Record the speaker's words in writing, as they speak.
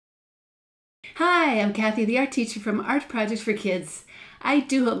Hi, I'm Kathy, the art teacher from Art Projects for Kids. I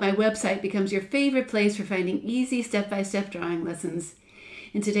do hope my website becomes your favorite place for finding easy step-by-step drawing lessons.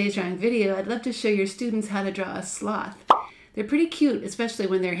 In today's drawing video, I'd love to show your students how to draw a sloth. They're pretty cute, especially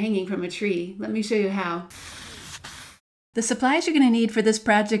when they're hanging from a tree. Let me show you how. The supplies you're going to need for this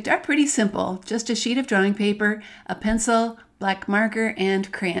project are pretty simple. Just a sheet of drawing paper, a pencil, black marker,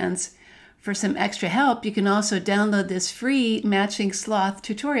 and crayons. For some extra help, you can also download this free matching sloth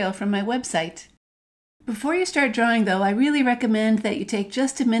tutorial from my website. Before you start drawing though, I really recommend that you take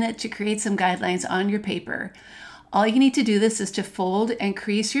just a minute to create some guidelines on your paper. All you need to do this is to fold and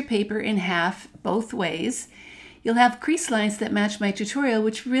crease your paper in half both ways. You'll have crease lines that match my tutorial,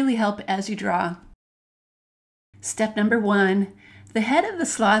 which really help as you draw. Step number 1. The head of the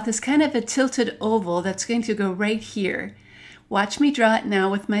sloth is kind of a tilted oval that's going to go right here. Watch me draw it now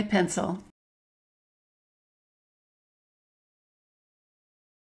with my pencil.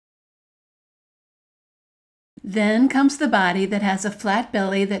 Then comes the body that has a flat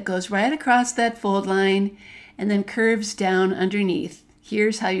belly that goes right across that fold line and then curves down underneath.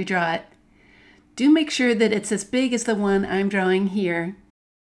 Here's how you draw it. Do make sure that it's as big as the one I'm drawing here.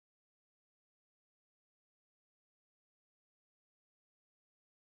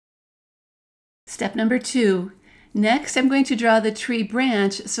 Step number 2. Next, I'm going to draw the tree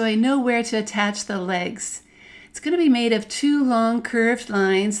branch so I know where to attach the legs. It's going to be made of 2 long curved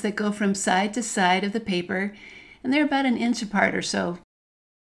lines that go from side to side of the paper, and they're about 1 inch apart or so.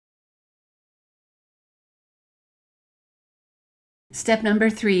 Step number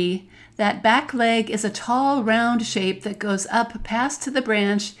 3. That back leg is a tall round shape that goes up past to the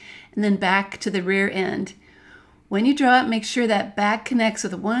branch and then back to the rear end. When you draw it, make sure that back connects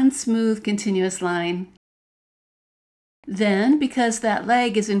with one smooth continuous line. Then, because that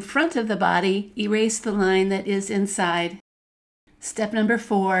leg is in front of the body, erase the line that is inside. Step number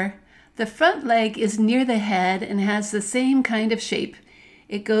 4. The front leg is near the head and has the same kind of shape.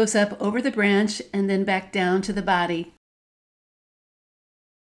 It goes up over the branch and then back down to the body.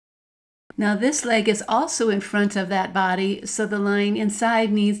 Now this leg is also in front of that body, so the line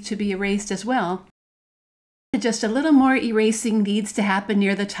inside needs to be erased as well. Just a little more erasing needs to happen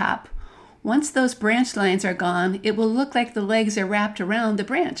near the top. Once those branch lines are gone, it will look like the legs are wrapped around the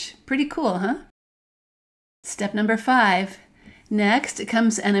branch. Pretty cool, huh? Step number 5. Next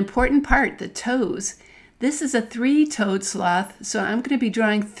comes an important part, the toes. This is a 3-toed sloth, so I'm going to be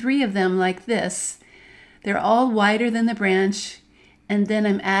drawing 3 of them like this. They're all wider than the branch, and then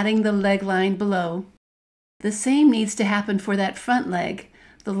I'm adding the leg line below. The same needs to happen for that front leg,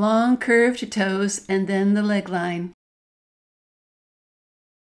 the long curved toes, and then the leg line.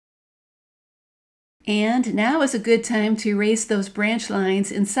 And now is a good time to erase those branch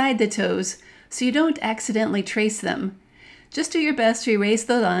lines inside the toes so you don't accidentally trace them. Just do your best to erase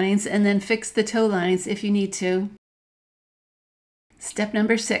the lines and then fix the toe lines if you need to. Step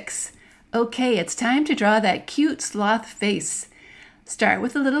number 6. Okay, it's time to draw that cute sloth face. Start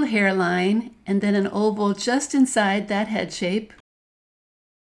with a little hairline and then an oval just inside that head shape.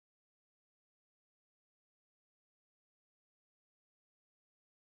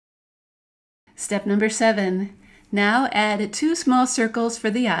 Step number 7. Now add 2 small circles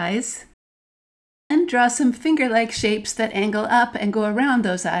for the eyes and draw some finger-like shapes that angle up and go around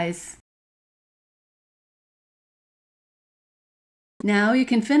those eyes. Now you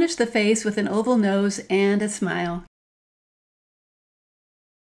can finish the face with an oval nose and a smile.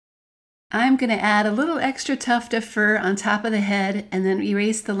 I'm going to add a little extra tuft of fur on top of the head and then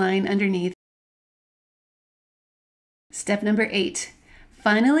erase the line underneath. Step number 8.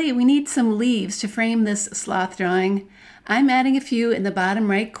 Finally, we need some leaves to frame this sloth drawing. I'm adding a few in the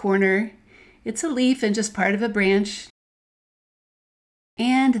bottom right corner. It's a leaf and just part of a branch.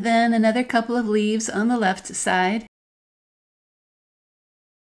 And then another couple of leaves on the left side.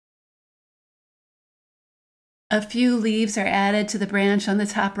 A few leaves are added to the branch on the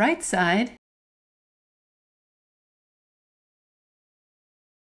top right side.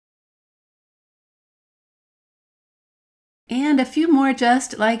 And a few more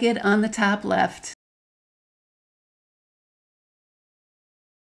just like it on the top left.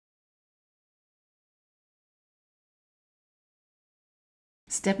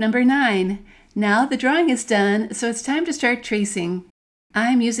 Step number 9. Now the drawing is done, so it's time to start tracing.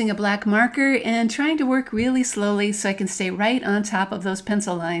 I'm using a black marker and trying to work really slowly so I can stay right on top of those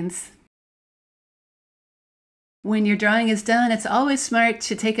pencil lines. When your drawing is done, it's always smart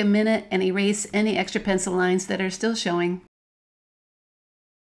to take a minute and erase any extra pencil lines that are still showing.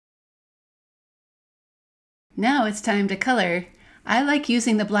 Now it's time to color. I like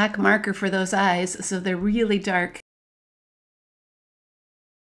using the black marker for those eyes so they're really dark.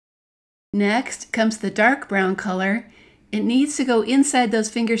 Next comes the dark brown color. It needs to go inside those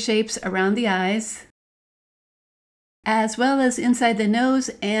finger shapes around the eyes, as well as inside the nose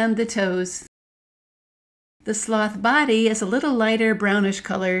and the toes. The sloth body is a little lighter brownish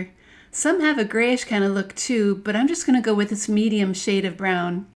color. Some have a grayish kind of look too, but I'm just going to go with this medium shade of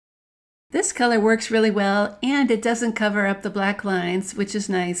brown. This color works really well, and it doesn't cover up the black lines, which is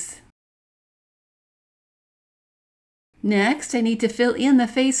nice. Next, I need to fill in the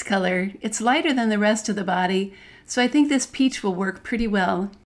face color. It's lighter than the rest of the body, so I think this peach will work pretty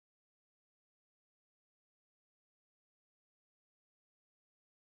well.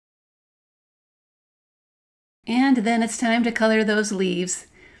 And then it's time to color those leaves.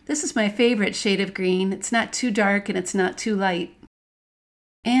 This is my favorite shade of green. It's not too dark and it's not too light.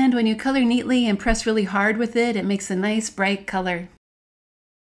 And when you color neatly and press really hard with it, it makes a nice bright color.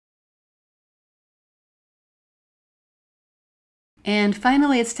 And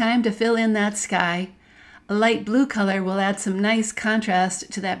finally, it's time to fill in that sky. A light blue color will add some nice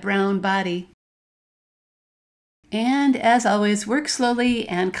contrast to that brown body. And as always, work slowly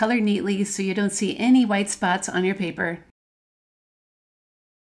and color neatly so you don't see any white spots on your paper.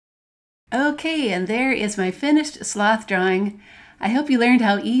 Okay, and there is my finished sloth drawing. I hope you learned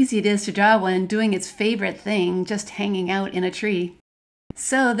how easy it is to draw one doing its favorite thing, just hanging out in a tree.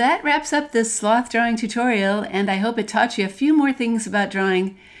 So that wraps up this sloth drawing tutorial, and I hope it taught you a few more things about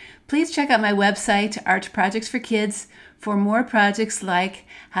drawing. Please check out my website, Art Projects for Kids, for more projects like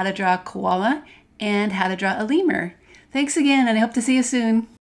how to draw a koala and how to draw a lemur. Thanks again, and I hope to see you soon.